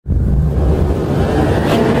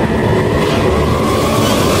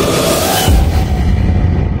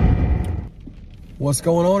What's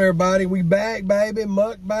going on, everybody? We back, baby.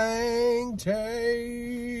 Mukbang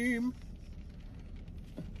team.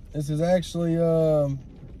 This is actually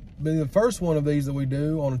been the first one of these that we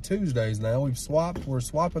do on Tuesdays now. We're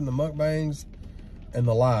swapping the mukbangs and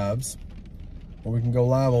the lives. Or we can go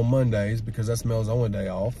live on Mondays because that's Mel's only day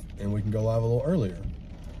off, and we can go live a little earlier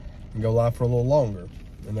and go live for a little longer.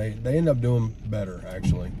 And they end up doing better,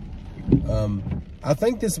 actually. I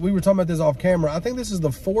think we were talking about this off camera. I think this is the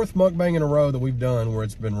 4th mukbang in a row that we've done where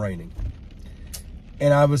it's been raining.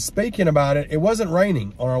 And I was speaking about it. It wasn't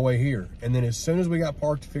raining on our way here. And then as soon as we got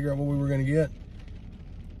parked to figure out what we were going to get,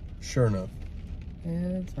 sure enough.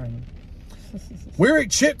 Yeah, it's raining. We're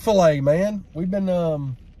at Chick-Fil-A, man. We've been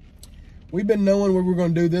knowing we were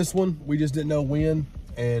going to do this one. We just didn't know when.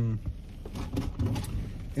 And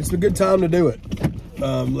it's a good time to do it.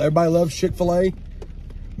 Everybody loves Chick-Fil-A.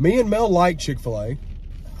 Me and Mel like Chick-fil-A.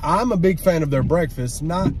 I'm a big fan of their breakfast.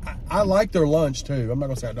 I like their lunch too. I'm not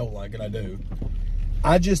gonna say I don't like it, I do.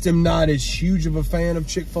 I just am not as huge of a fan of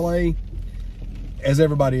Chick-fil-A as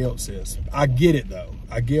everybody else is. I get it though.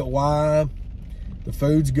 I get why. The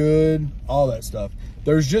food's good, all that stuff.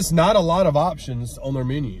 There's just not a lot of options on their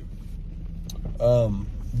menu.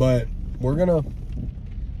 But we're gonna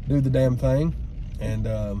do the damn thing.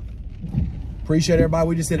 And appreciate everybody.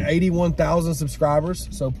 We just hit 81,000 subscribers,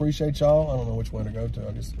 so appreciate y'all. I don't know which one to go to.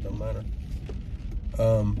 I guess it doesn't matter.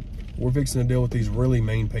 We're fixing to deal with these really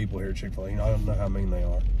mean people here at Chick-fil-A. You know, I don't know how mean they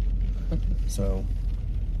are. So.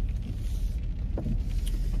 I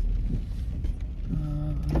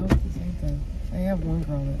hope this ain't the... They have one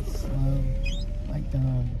girl that's slow, like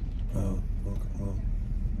dumb. Oh, okay, well.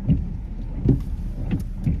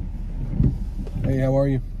 Hey, how are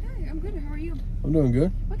you? Hi, I'm good. How are you? I'm doing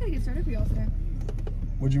good. What can I get started for y'all today?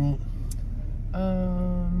 What'd you want?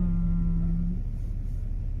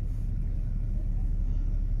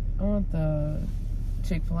 I want the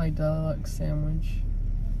Chick-fil-A deluxe sandwich.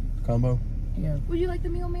 Combo? Yeah. Would you like the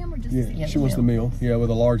meal, ma'am, or just Yeah, the sandwich? she wants the meal. Yeah, with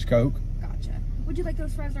a large Coke. Gotcha. Would you like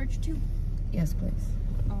those fries large too? Yes, please.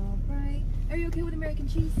 All right. Are you okay with American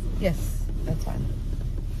cheese? Yes, that's fine.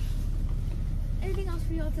 Anything else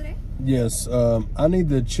for y'all today? Yes, I need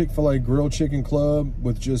the Chick-fil-A grilled chicken club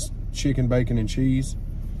with just chicken, bacon, and cheese.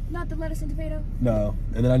 Not the lettuce and tomato? No,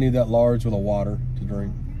 and then I need that large with a water to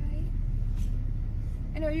drink. All right.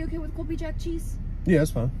 And are you okay with Colby Jack cheese? Yeah,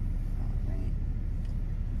 that's fine. All right.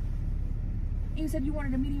 You said you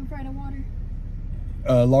wanted a medium fry to water?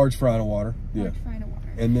 Large fry and water. Yeah. Large fry to water.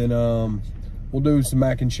 And then we'll do some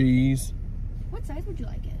mac and cheese. What size would you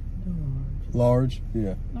like it? Large.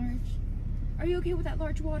 Yeah. Large. Are you okay with that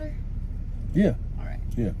large water? Yeah. All right.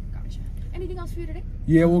 Yeah. Gotcha. Anything else for you today?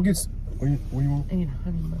 Yeah, we'll get. What do you want? And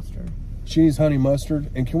honey mustard. She needs honey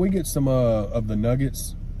mustard, and can we get some of the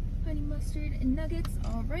nuggets? Honey mustard and nuggets.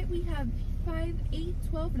 All right. We have 5, 8,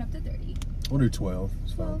 12, and up to 30. We'll do 12.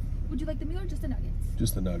 It's 12. fine. Would you like the meal or just the nuggets?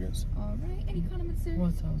 Just the nuggets. All right. Any condiments, sir?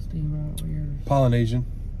 What sauce do you want with yours? Polynesian.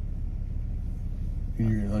 You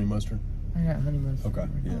need honey mustard? I got honey mustard. Okay.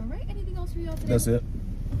 Yeah. All right. Anything else for y'all today? That's it.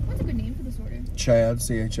 What's a good name for this order? Chad,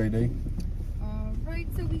 C-H-A-D. All right.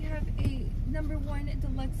 So we have a number 1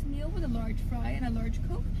 deluxe meal with a large fry and a large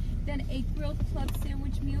Coke. Then a grilled club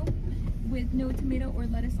sandwich meal with no tomato or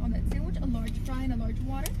lettuce on that sandwich. A large fry and a large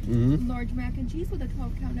water. Large mac and cheese with a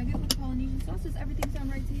 12-count nugget with Polynesian sauce. Does everything sound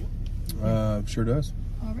right to you? Sure does.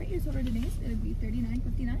 All right. Your total today is going to be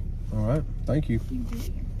 $39.59. All right. Thank you. You did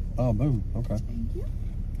it. Oh, boom. Okay. Thank you.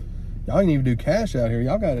 Y'all can even do cash out here.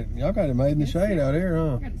 Y'all got it made in the shade out here,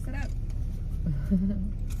 huh? I got it set up.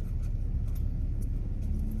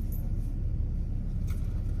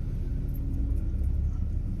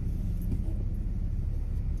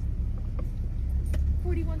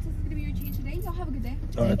 $41 is going to be your change today. Y'all have a good day.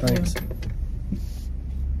 All right, thanks.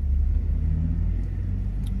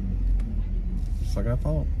 Just like I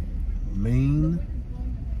thought. Mean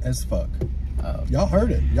as fuck. Y'all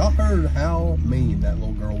heard it. Y'all heard how mean that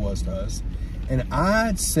little girl was to us. And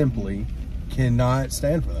I simply cannot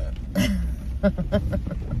stand for that.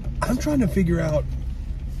 I'm trying to figure out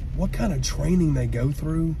what kind of training they go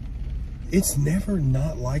through. It's never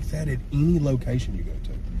not like that at any location you go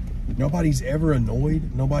to. Nobody's ever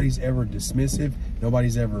annoyed. Nobody's ever dismissive.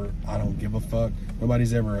 Nobody's ever, I don't give a fuck.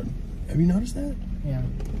 Nobody's ever, have you noticed that? Yeah.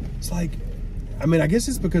 It's like, I mean, I guess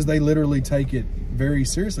it's because they literally take it very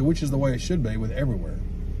seriously, which is the way it should be with everywhere.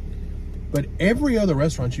 But every other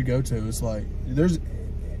restaurant you go to, it's like, there's,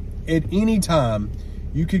 at any time,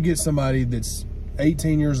 you could get somebody that's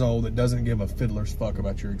 18 years old that doesn't give a fiddler's fuck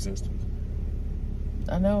about your existence.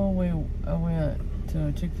 I know I went to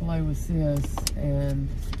a Chick-fil-A with Sis and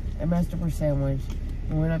I messed up her sandwich.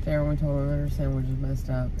 We went up there and we told her that her sandwich was messed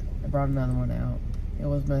up. They brought another one out. it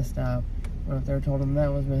was messed up. Went up there, told them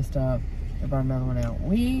that was messed up. They brought another one out.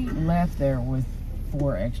 We left there with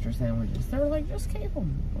 4 extra sandwiches. They were like, just keep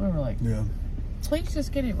them. We were like, Yeah. Please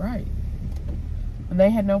just get it right. And they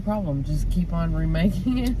had no problem. Just keep on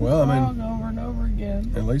remaking it. Well, I mean, over and over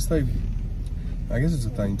again. At least they, I guess it's a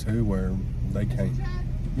thing too where they can't.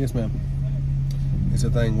 Yes, ma'am. It's a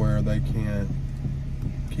thing where they can't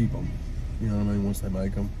keep them. You know what I mean? Once they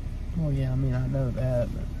make them. Well, yeah, I mean, I know that.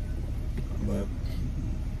 But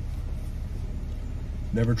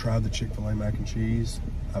never tried the Chick-Fil-A mac and cheese.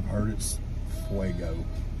 I've heard it's fuego,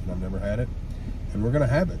 and I've never had it. And we're gonna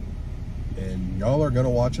have it, and y'all are gonna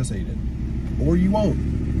watch us eat it, or you won't.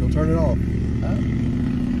 You'll turn it off.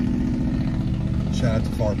 Shout out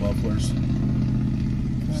to fart mufflers.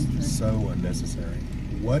 So unnecessary.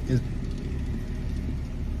 What is?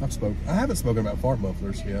 I haven't spoken about fart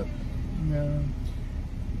mufflers yet. No.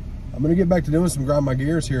 I'm gonna get back to doing some grind my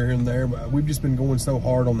gears here and there, but we've just been going so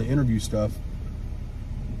hard on the interview stuff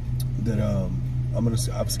that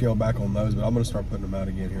I've scaled back on those, but I'm gonna start putting them out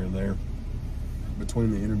again here and there. Between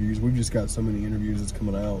the interviews, we've just got so many interviews that's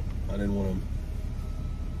coming out. I didn't want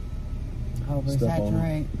to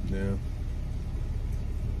Oversaturate. Yeah.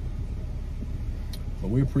 But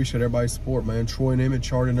we appreciate everybody's support, man. Troy and Emmett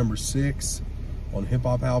charted number 6 on hip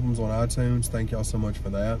hop albums on iTunes. Thank y'all so much for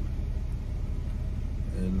that.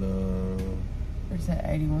 And Where's that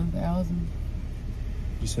 81,000?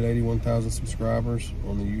 you said 81,000 subscribers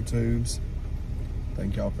on the YouTubes.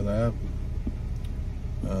 Thank y'all for that.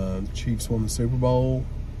 The Chiefs won the Super Bowl.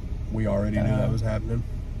 We already knew that was happening.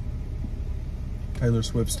 Taylor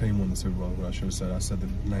Swift's team won the Super Bowl. What I should have said. I said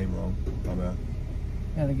the name wrong. My bad.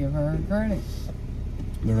 Gotta give her credit.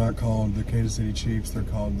 They're not called the Kansas City Chiefs. They're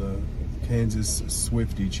called the Kansas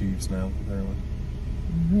Swifty Chiefs now, apparently.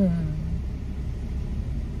 Mm-hmm.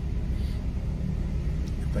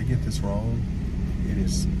 If they get this wrong, it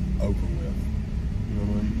is over with. You know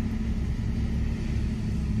what I mean?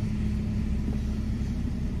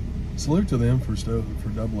 Salute to them for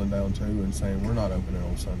doubling down too and saying we're not opening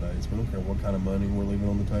on Sundays. We don't care what kind of money we're leaving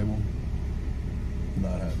on the table.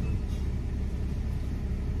 Not happening.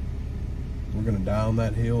 We're gonna die on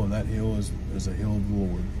that hill, and that hill is a hill of the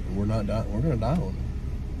Lord. And we're not dying. We're gonna die on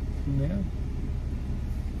it. Yeah.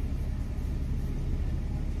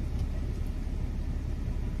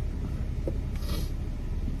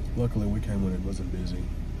 Luckily, we came when it wasn't busy.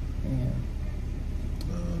 Yeah.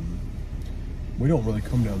 We don't really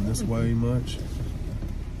come down this way much.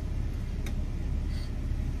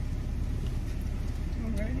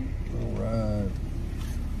 All right.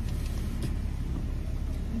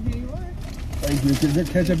 Here you are. Thank you. Is there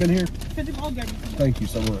ketchup in here? Ketchup all good. Thank you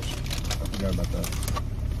so much. I forgot about that.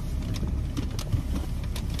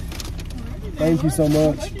 Thank you so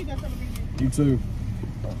much. You too.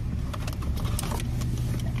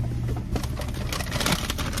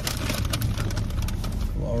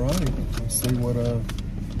 Well, all right.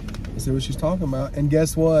 Let's see what she's talking about. And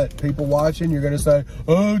guess what? People watching, you're gonna say,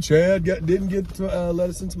 "Oh, Chad didn't get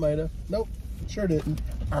lettuce and tomato." Nope, sure didn't.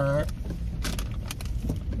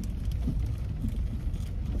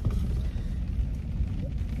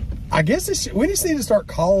 I guess we just need to start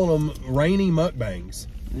calling them rainy mukbangs.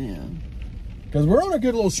 Yeah. Because we're on a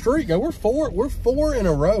good little streak. We're four in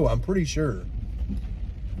a row, I'm pretty sure.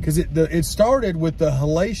 Because it started with the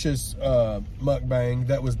hellacious mukbang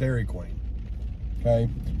that was Dairy Queen. Okay?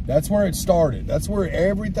 That's where it started. That's where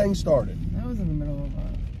everything started. That was in the middle of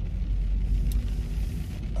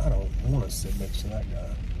I don't want to sit next to that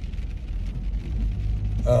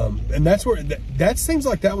guy. And that's where, that seems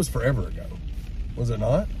like that was forever ago. Was it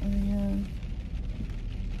not? Yeah.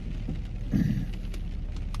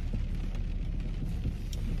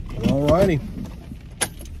 Alrighty.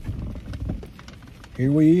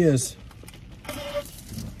 Here we is.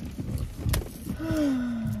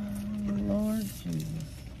 Lord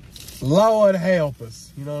Jesus. Lord help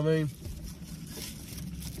us. You know what I mean?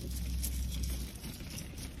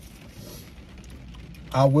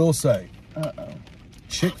 I will say,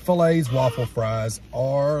 Chick-fil-A's waffle fries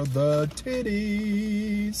are the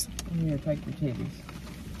titties. I'm gonna take the titties.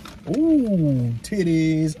 Ooh,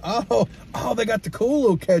 titties. Oh, they got the cool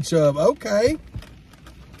little ketchup. Okay.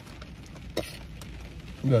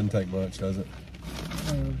 It doesn't take much, does it?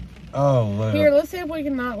 Oh, man. Here, let's see if we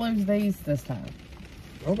can not lose these this time.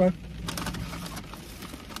 Okay.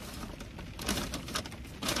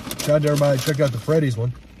 Shout out to everybody. Check out the Freddy's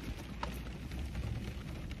one.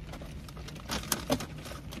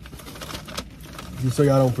 Just so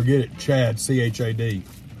y'all don't forget it, Chad, C-H-A-D.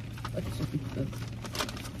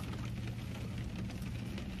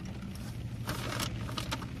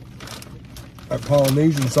 That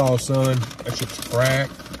Polynesian sauce, son. That shit's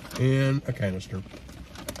cracked in a canister.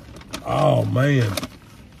 Oh, man.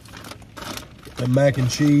 The mac and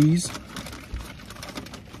cheese.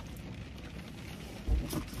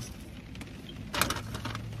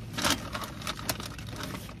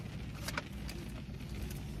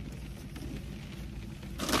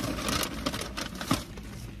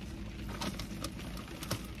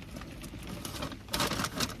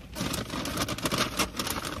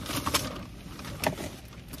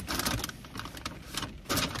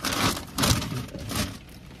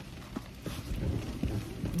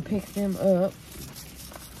 Pick them up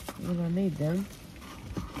when I need them.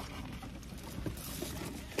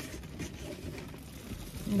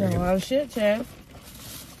 You got a lot of shit, Chad.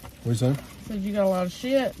 What you say? Said you got a lot of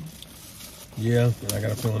shit. Yeah, and I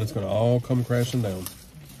got a feeling it's going to all come crashing down.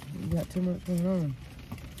 You got too much going on.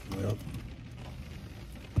 Well,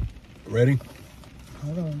 ready?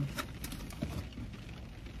 Hold on.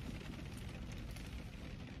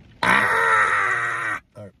 All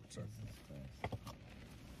right, sorry.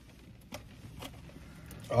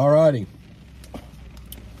 Alrighty.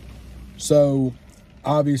 So,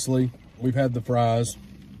 obviously, we've had the fries.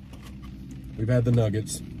 We've had the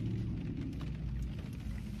nuggets.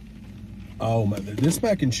 Oh, man. This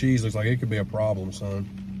mac and cheese looks like it could be a problem, son.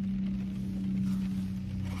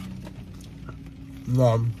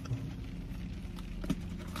 No.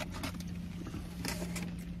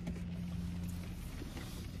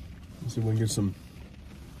 Let's see if we can get some.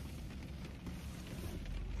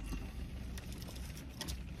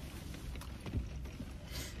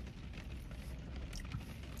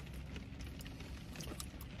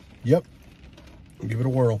 Yep. Give it a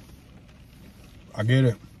whirl. I get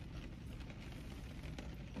it.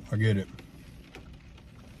 I get it.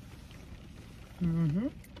 Mm-hmm.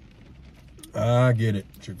 I get it,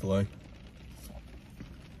 Chick-fil-A.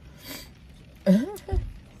 Yep.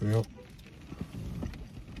 Yeah,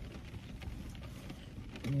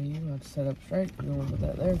 you have to set up straight. You don't want to put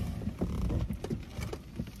that there.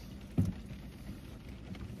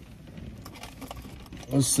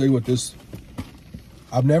 Let's see what this.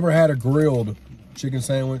 I've never had a grilled chicken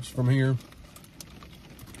sandwich from here.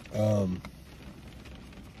 I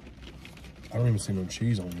don't even see no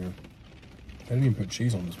cheese on here. I didn't even put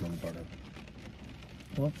cheese on this motherfucker.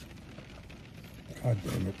 Whoops. God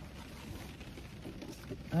damn it.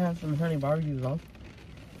 I have some honey barbecue sauce.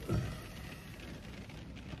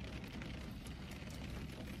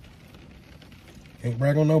 Can't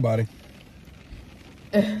brag on nobody.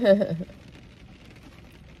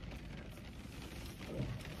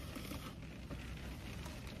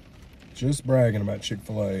 Just bragging about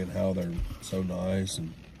Chick-fil-A and how they're so nice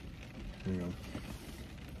and, you know.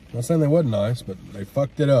 Not saying they wasn't nice, but they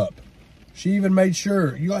fucked it up. She even made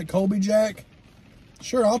sure, you like Colby Jack?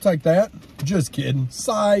 Sure, I'll take that. Just kidding.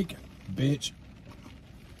 Psych, bitch.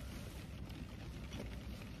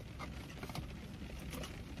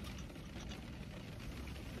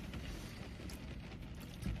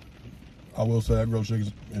 I will say that grilled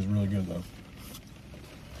chicken is really good, though.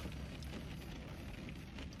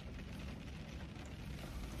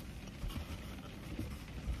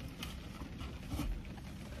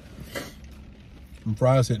 And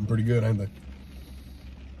fries hitting pretty good, ain't they?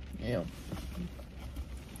 Yeah.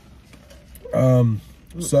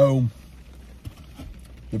 So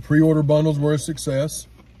the pre-order bundles were a success.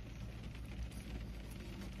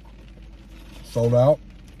 Sold out.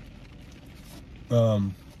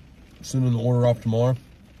 Sending the order off tomorrow.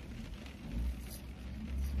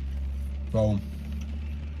 So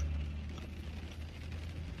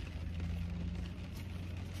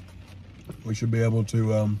we should be able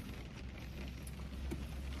to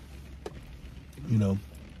you know,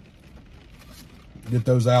 get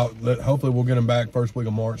those out. Hopefully we'll get them back first week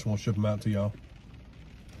of March and we'll ship them out to y'all.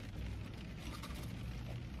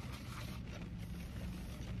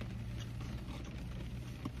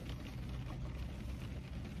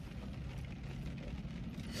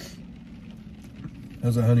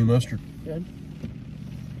 How's that honey mustard? Good.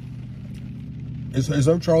 Is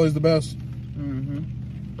O'Charlie's the best? Mm-hmm.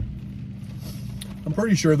 I'm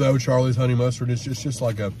pretty sure the O'Charlie's honey mustard is just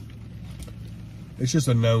like a, it's just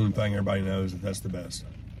a known thing. Everybody knows that that's the best.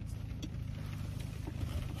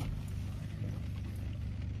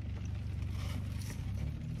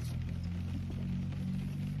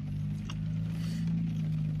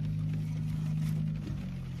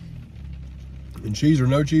 And cheese or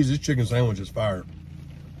no cheese, this chicken sandwich is fire.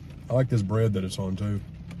 I like this bread that it's on too.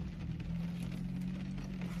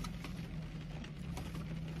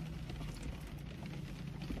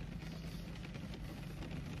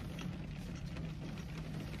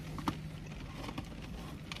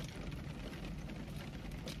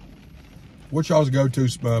 What's y'all's go-to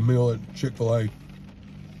meal at Chick-Fil-A?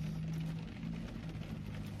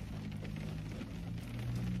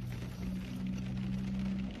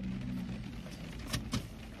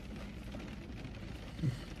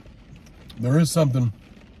 There is something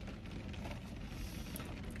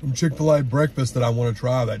from Chick-fil-A breakfast that I want to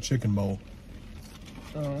try, that chicken bowl.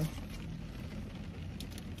 Oh.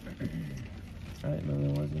 I didn't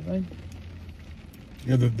know there was a thing.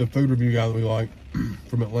 Yeah, the food review guy that we like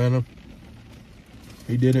from Atlanta,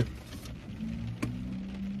 he did it.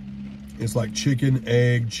 It's like chicken,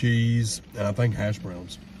 egg, cheese, and I think hash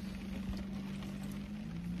browns.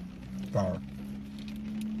 Fire.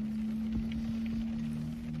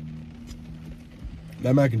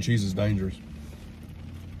 That mac and cheese is dangerous.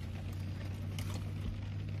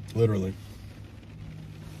 Literally.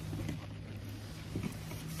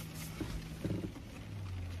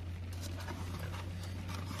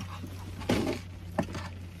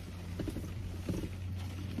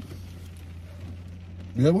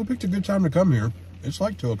 Yeah, we picked a good time to come here. It's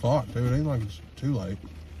like 2 o'clock, too. It ain't like it's too late.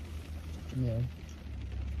 Yeah.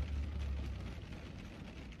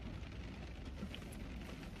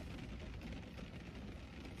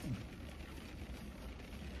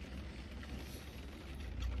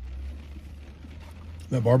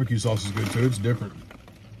 That barbecue sauce is good, too. It's different.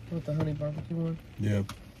 With the honey barbecue one? Yeah.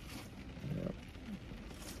 Yeah.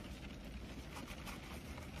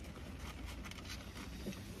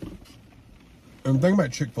 And the thing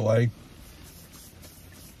about Chick-fil-A,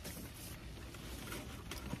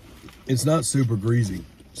 it's not super greasy,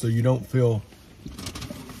 so you don't feel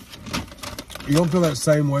that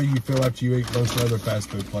same way you feel after you eat most other fast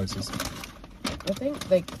food places. I think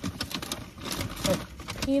like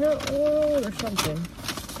peanut oil or something.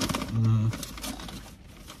 Mm-hmm.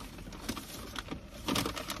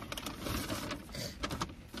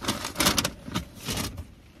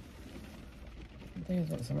 I think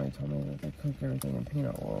it's what somebody told me, that they cook everything in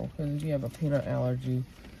peanut oil. Because if you have a peanut allergy,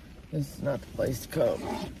 this is not the place to come.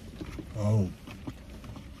 Oh.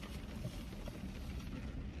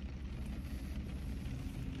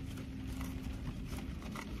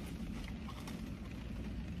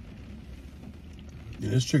 Yeah,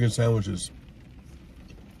 this chicken sandwich is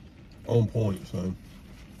on point, so.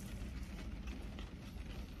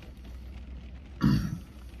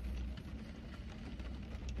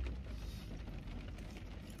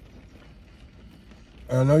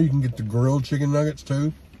 I know you can get the grilled chicken nuggets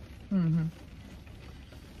too. Mm-hmm.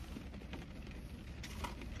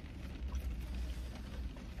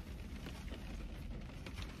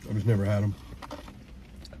 I've just never had them.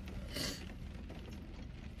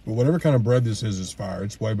 But whatever kind of bread this is fire.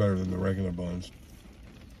 It's way better than the regular buns.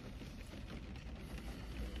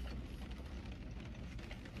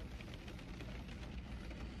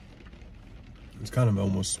 It's kind of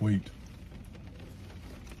almost sweet.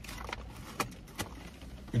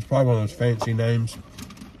 It's probably one of those fancy names.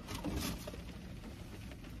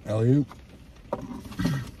 Alley-oop.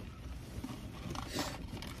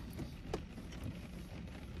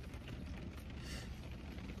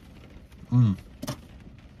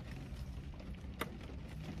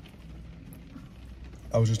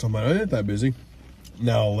 I was just talking about, it ain't that busy.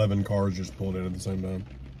 Now 11 cars just pulled in at the same time.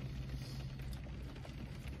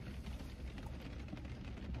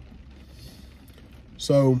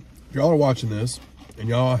 So, if y'all are watching this, and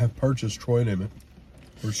y'all have purchased Troy and Emmett,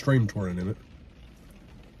 or streamed Troy and Emmett,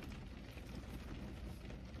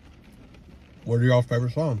 what are y'all's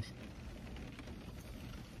favorite songs?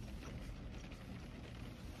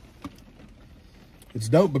 It's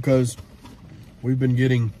dope because we've been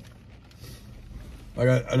getting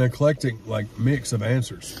like an eclectic mix of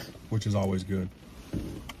answers, which is always good.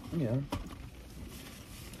 Yeah.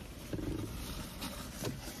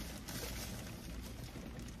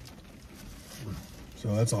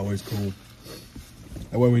 So that's always cool.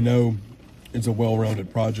 That way we know it's a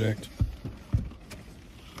well-rounded project.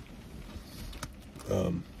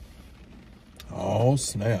 Oh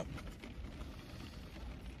snap.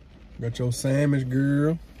 Got your sandwich,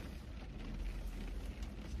 girl.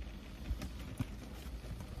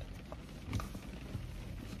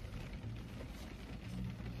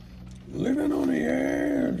 Living on the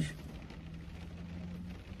edge.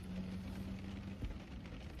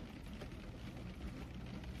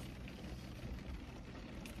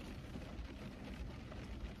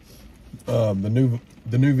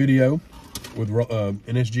 The new video with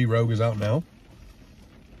NSG Rogue is out now.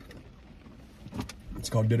 It's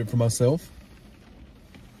called "Did It For Myself."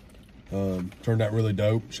 Turned out really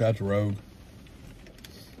dope. Shout out to Rogue.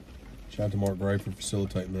 Shout out to Mark Gray for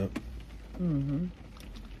facilitating that. Mm-hmm.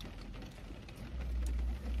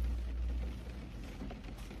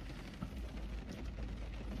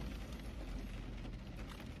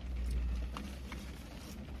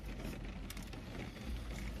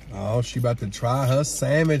 Oh, she about to try her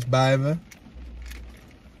sandwich, baby.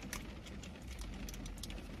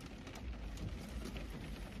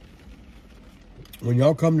 When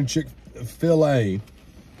y'all come to Chick-Fil-A,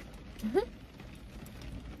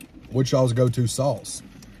 what's y'all's go-to sauce?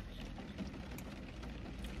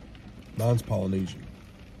 Mine's Polynesian.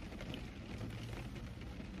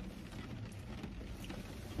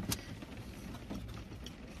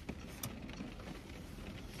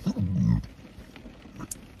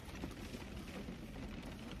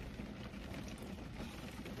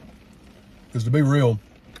 Because to be real,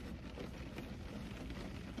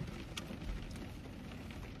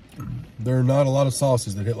 there are not a lot of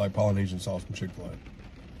sauces that hit like Polynesian sauce from Chick-fil-A.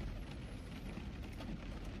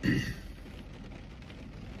 Is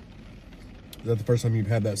that the first time you've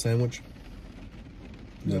had that sandwich?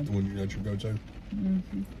 Is that the one that's your go-to?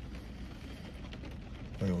 Mm-hmm.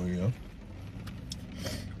 Oh, yeah.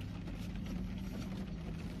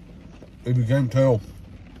 If you can't tell,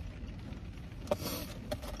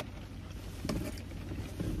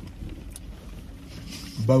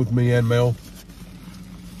 both me and Mel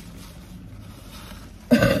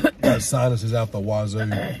got sinuses out the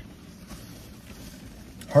wazoo.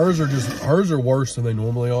 Hers are worse than they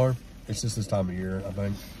normally are. It's just this time of year, I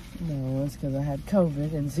think. No, it's because I had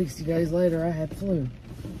COVID, and 60 days later I had flu.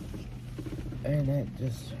 And that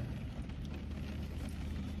it's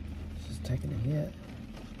just taking a hit.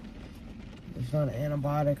 There's not an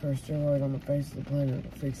antibiotic or a steroid on the face of the planet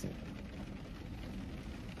that'll fix it.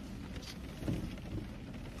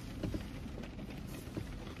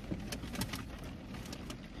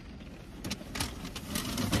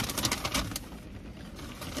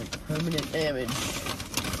 Permanent damage.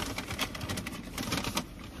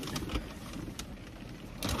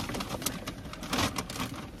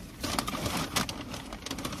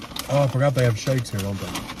 Oh, I forgot they have shakes here, don't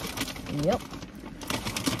they? Yep.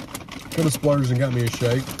 Could have splurged and got me a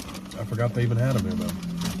shake. I forgot they even had them here, though.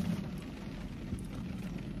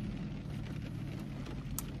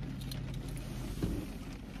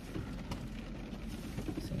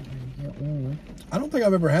 So you get one. I don't think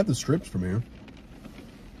I've ever had the strips from here.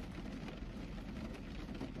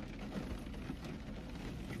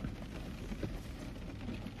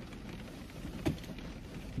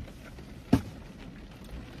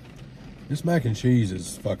 This mac and cheese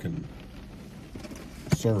is fucking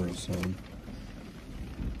Sir, son.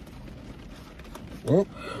 Oh.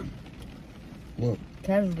 What?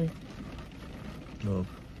 Casualty. No.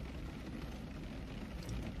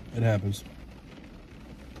 It happens.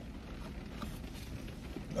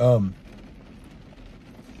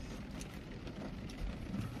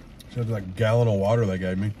 Except for that gallon of water they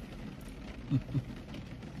gave me.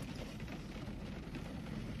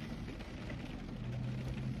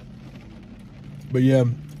 But yeah,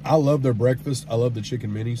 I love their breakfast. I love the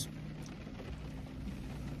chicken minis.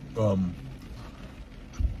 And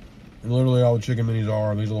literally all the chicken minis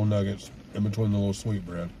are these little nuggets in between the little sweet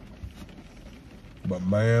bread. But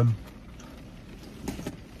man,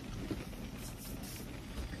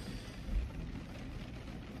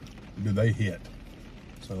 do they hit,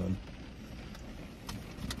 son.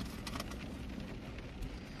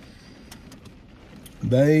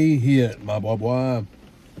 They hit, my boy.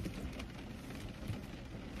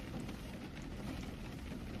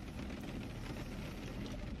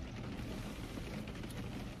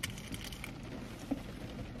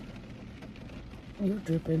 You're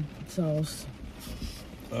dripping sauce.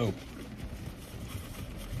 Oh.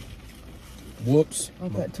 Whoops.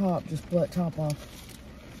 Off that top, just pull that top off.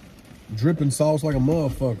 Dripping sauce like a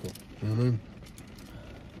motherfucker. Mm-hmm.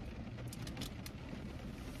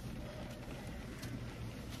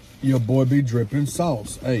 Your boy be dripping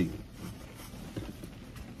sauce. Hey.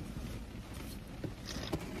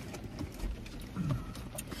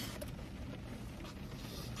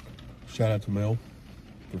 Shout out to Mel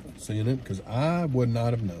for seeing it, because I would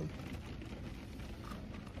not have known.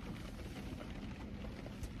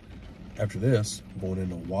 After this, I'm going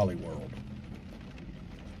into Wally World.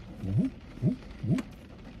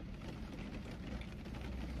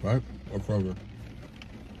 Right? Or Kroger?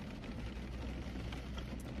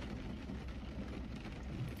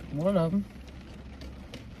 One of them.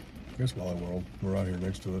 I guess Wally World. We're right here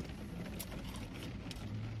next to it.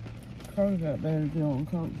 Kroger got better deal on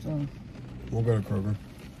Coke, so. We'll go to Kroger.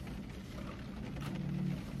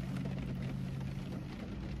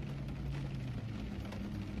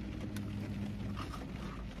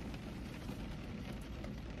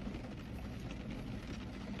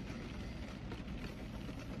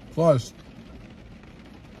 Plus,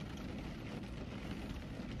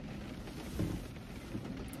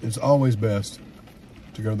 it's always best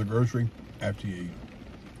to go to the grocery after you eat.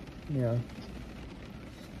 Yeah.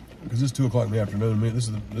 Because it's 2 o'clock in the afternoon. This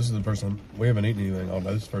is the first time we haven't eaten anything all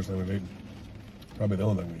day. This is the first thing we've eaten. Probably the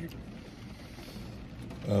only thing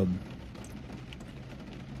we eat.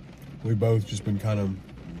 We've both just been kind of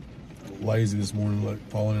lazy this morning, like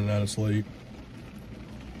falling in and out of sleep.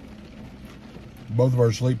 Both of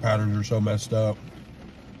our sleep patterns are so messed up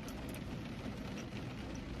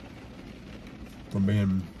from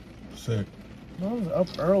being sick. I was up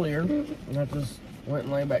earlier, and I just went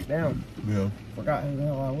and lay back down. Yeah. Forgot who the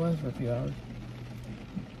hell I was for a few hours.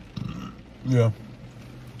 Yeah.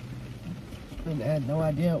 And I had no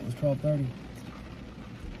idea it was 12:30.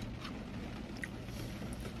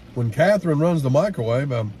 When Catherine runs the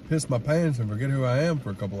microwave, I piss my pants and forget who I am for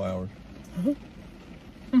a couple hours.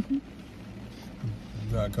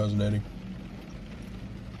 Right, Cousin Eddie.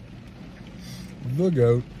 The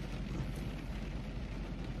goat.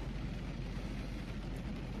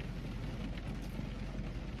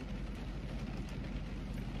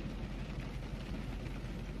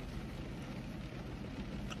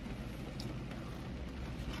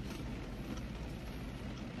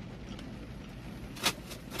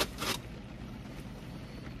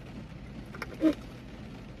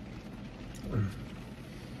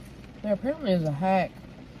 There apparently is a hack.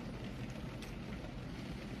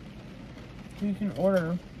 You can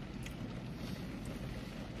order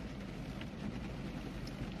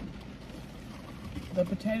the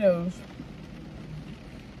potatoes,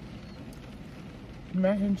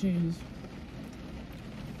 mac and cheese,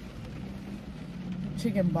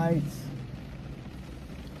 chicken bites,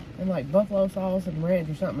 and like buffalo sauce and ranch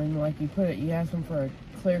or something. And like you ask them for a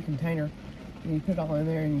clear container, and you put it all in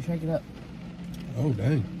there and you shake it up. Oh,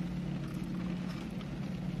 dang.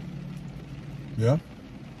 Yeah.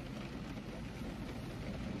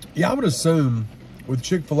 Yeah, I would assume with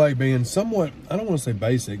Chick-fil-A being somewhat, I don't want to say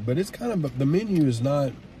basic, but it's kind of, the menu is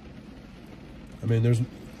not, I mean, there's,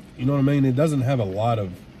 you know what I mean? It doesn't have a lot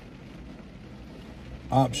of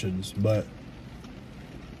options, but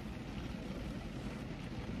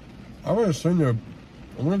I would assume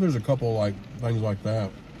I wonder if there's a couple like things like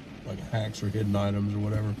that, like hacks or hidden items or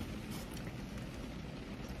whatever.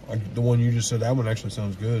 Like the one you just said, that one actually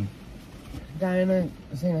sounds good. Diana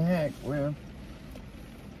seen a hack where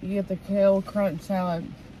you get the kale crunch salad,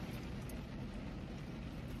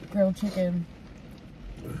 grilled chicken,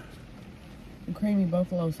 and creamy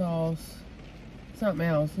buffalo sauce, something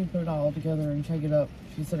else. You put it all together and shake it up.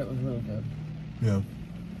 She said it was really good. Yeah.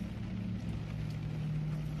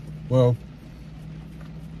 Well,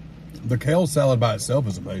 the kale salad by itself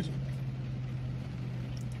is amazing.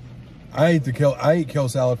 I eat kale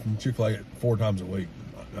salad from Chick-fil-A 4 times a week.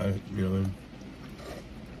 You know,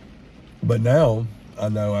 but now I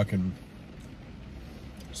know I can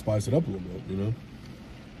spice it up a little bit, you know.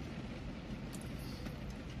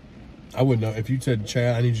 I wouldn't know if you said,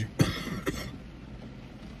 Chad, I need you.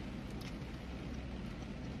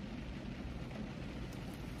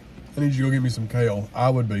 I need you to go get me some kale. I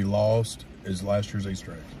would be lost as last year's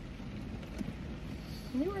Easter eggs.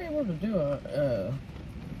 You were able to do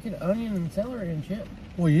get onion and celery and shit.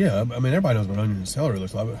 Well, yeah. I mean, everybody knows what onion and celery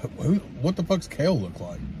looks like. But what the fuck's kale look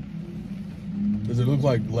like? Does it look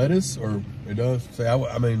like lettuce, or it does? Say,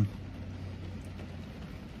 I mean,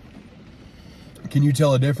 can you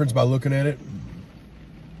tell a difference by looking at it?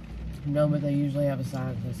 No, but they usually have a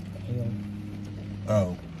sign that says kale.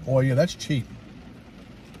 Oh, well, yeah, that's cheap.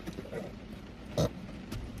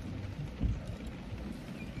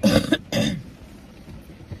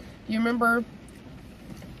 You remember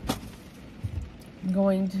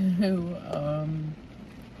going to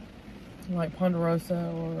like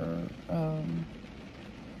Ponderosa or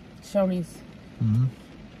Shoney's, and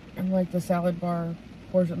like the salad bar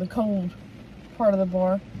portion, the cold part of the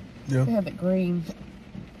bar? Yeah. They had the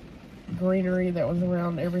greenery that was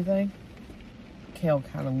around everything. Kale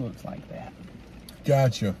kind of looks like that.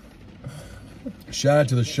 Gotcha. Shout out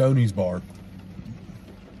to the Shoney's bar.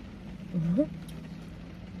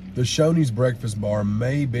 The Shoney's breakfast bar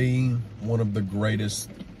may be one of the greatest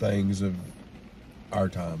things of our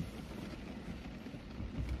time.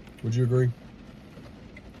 Would you agree?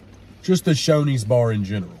 Just the Shoney's bar in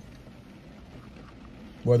general.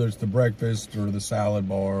 Whether it's the breakfast or the salad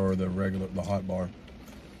bar or the hot bar.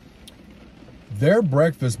 Their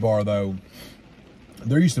breakfast bar, though,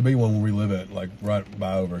 there used to be one where we live at, like right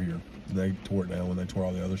by over here. They tore it down when they tore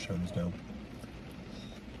all the other Shoney's down.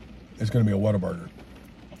 It's going to be a Whataburger.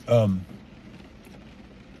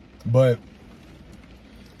 But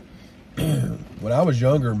when I was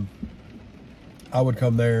younger, I would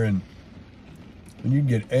come there and you can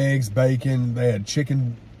get eggs, bacon. They had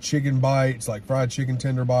chicken bites, like fried chicken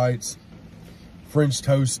tender bites, French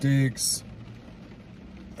toast sticks.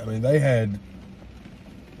 I mean, they had,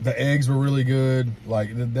 the eggs were really good. Like,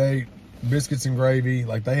 biscuits and gravy,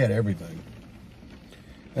 like they had everything.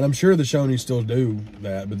 And I'm sure the Shoney's still do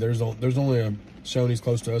that, but there's only a Shoney's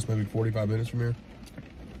close to us, maybe 45 minutes from here.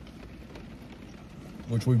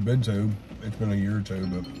 Which we've been to. It's been a year or two,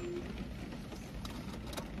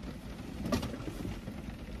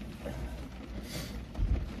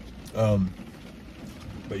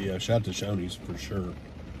 but yeah, shout out to Shoney's for sure.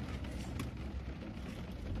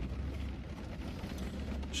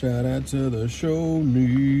 Shout out to the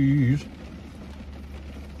Shoney's.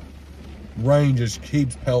 Rain just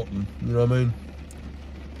keeps pelting, you know what I mean?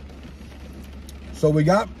 So we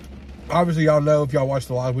got, obviously y'all know if y'all watch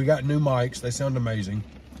the live, we got new mics. They sound amazing.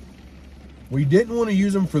 We didn't want to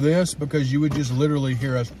use them for this because you would just literally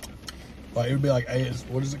hear us, like it would be like,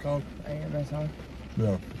 what is it called? AMSR.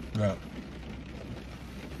 Yeah, yeah.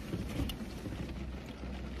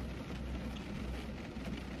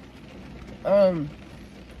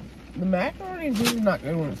 The macaroni and cheese is not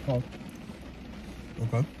good when it's cold.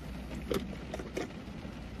 Okay.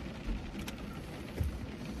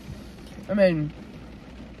 I mean,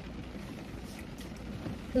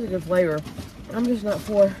 it's a good flavor. I'm just not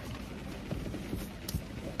for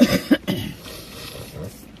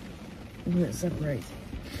when it separates.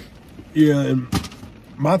 Yeah, and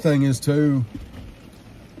my thing is too,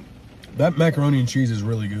 that macaroni and cheese is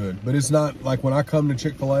really good, but it's not like when I come to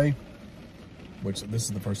Chick-Fil-A, which this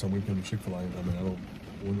is the first time we've been to Chick-Fil-A. I mean, I don't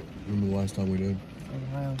remember the last time we did.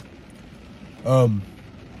 Oh, wow.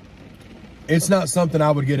 It's not something I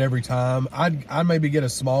would get every time. I'd maybe get a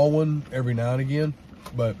small one every now and again,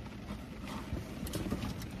 but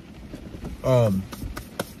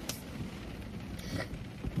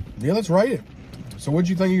yeah, let's rate it. So what'd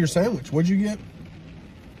you think of your sandwich? What'd you get?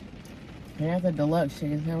 I have the deluxe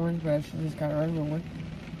chicken sandwich, but I just got a regular one.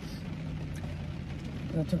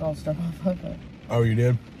 I took all the stuff off of it. Oh, you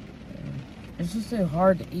did? It's just too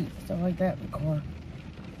hard to eat stuff like that in the car.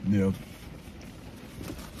 Yeah.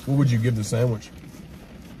 What would you give the sandwich?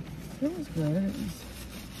 It was good. It was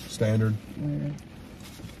Standard. weird.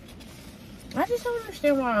 I just don't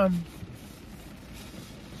understand why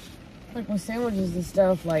like with sandwiches and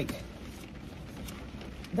stuff, like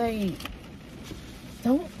they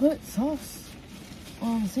don't put sauce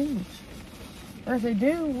on the sandwich. Or if they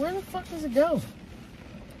do, where the fuck does it go?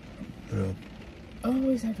 Yeah. I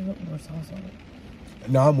always have to put more sauce on it.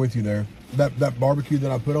 No, I'm with you there. That barbecue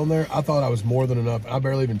that I put on there, I thought I was more than enough. I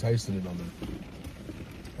barely even tasted it on there.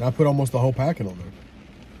 And I put almost the whole packet on there.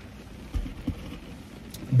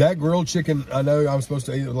 That grilled chicken, I know I'm supposed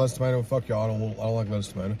to eat it with less tomato. Fuck y'all, I don't like less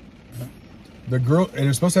tomato. The grilled, and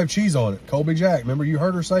it's supposed to have cheese on it. Colby Jack, remember you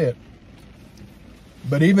heard her say it.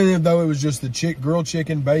 But even though it was just the grilled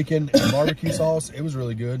chicken, bacon, and barbecue sauce, it was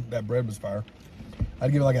really good. That bread was fire.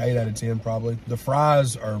 I'd give it like an 8 out of 10 probably. The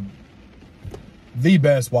fries are the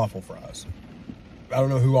best waffle fries. I don't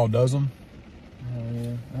know who all does them. Oh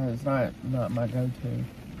yeah, it's not my go-to.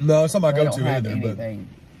 No, it's not my go-to either. anything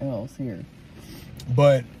Else here.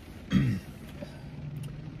 But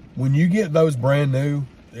when you get those brand new,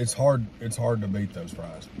 it's hard to beat those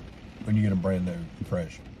fries when you get them brand new,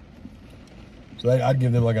 fresh. So I'd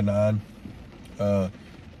give them like a 9.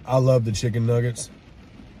 I love the chicken nuggets.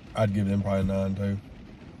 I'd give them probably a 9 too.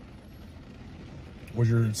 Was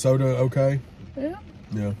your soda okay? Yeah.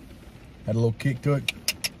 Yeah. Had a little kick to it.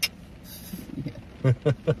 Yeah.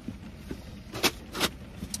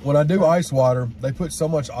 When I do ice water, they put so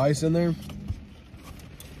much ice in there.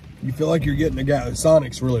 You feel like you're getting a guy.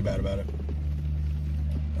 Sonic's really bad about it.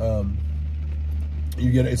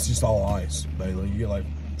 It's just all ice mainly. You get like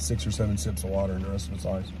 6 or 7 sips of water and the rest of it's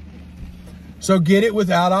ice. So get it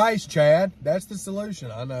without ice, Chad. That's the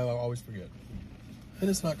solution. I know, I always forget. And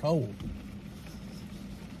it's not cold.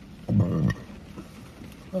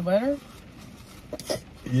 Feel better?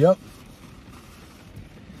 Yep.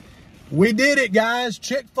 We did it, guys.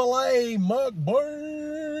 Chick-Fil-A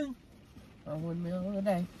Mukbang. Our one meal of the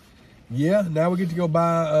day. Yeah, now we get to go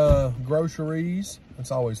buy groceries.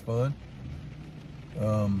 That's always fun.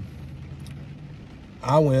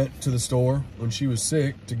 I went to the store when she was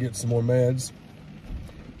sick to get some more meds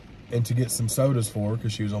and to get some sodas for her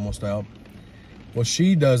because she was almost out. Well,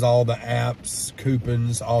 she does all the apps,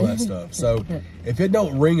 coupons, all that stuff. So if it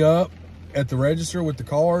don't ring up at the register with the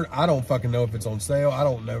card, I don't fucking know if it's on sale. I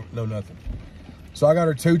don't know nothing. So I got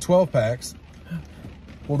her 2 12-packs.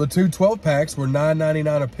 Well, the 2 12-packs were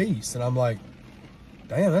 $9.99 a piece. And I'm like,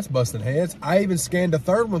 damn, that's busting heads. I even scanned a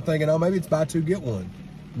third one thinking, oh, maybe it's buy 2, get 1.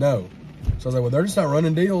 No. So I was like, well, they're just not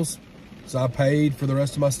running deals. So I paid for the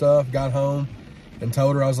rest of my stuff, got home. and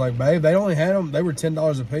told her, I was like, babe, they only had them. They were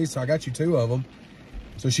 $10 a piece, so I got you 2 of them.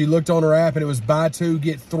 So she looked on her app, and it was buy 2,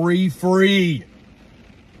 get 3 free.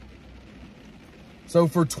 So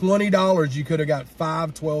for $20, you could have got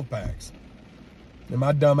 5 12-packs. And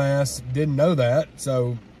my dumb ass didn't know that,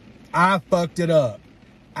 so I fucked it up.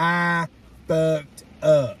 I fucked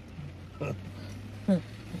up.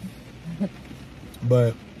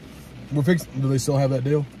 But we're fixing. Do they still have that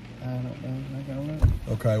deal? I don't know. I don't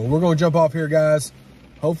know. Okay, well, we're going to jump off here, guys.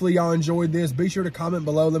 Hopefully, y'all enjoyed this. Be sure to comment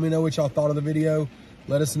below. Let me know what y'all thought of the video.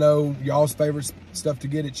 Let us know y'all's favorite stuff to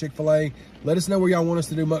get at Chick-fil-A. Let us know where y'all want us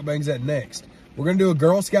to do mukbangs at next. We're going to do a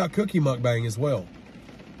Girl Scout cookie mukbang as well.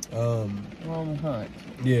 We're on the hunt.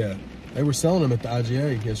 Yeah. They were selling them at the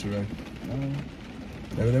IGA yesterday.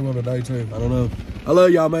 Maybe they will today, too. I don't know. I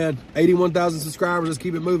love y'all, man. 81,000 subscribers. Let's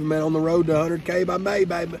keep it moving, man. On the road to 100K by May,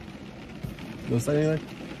 baby. You want to say anything?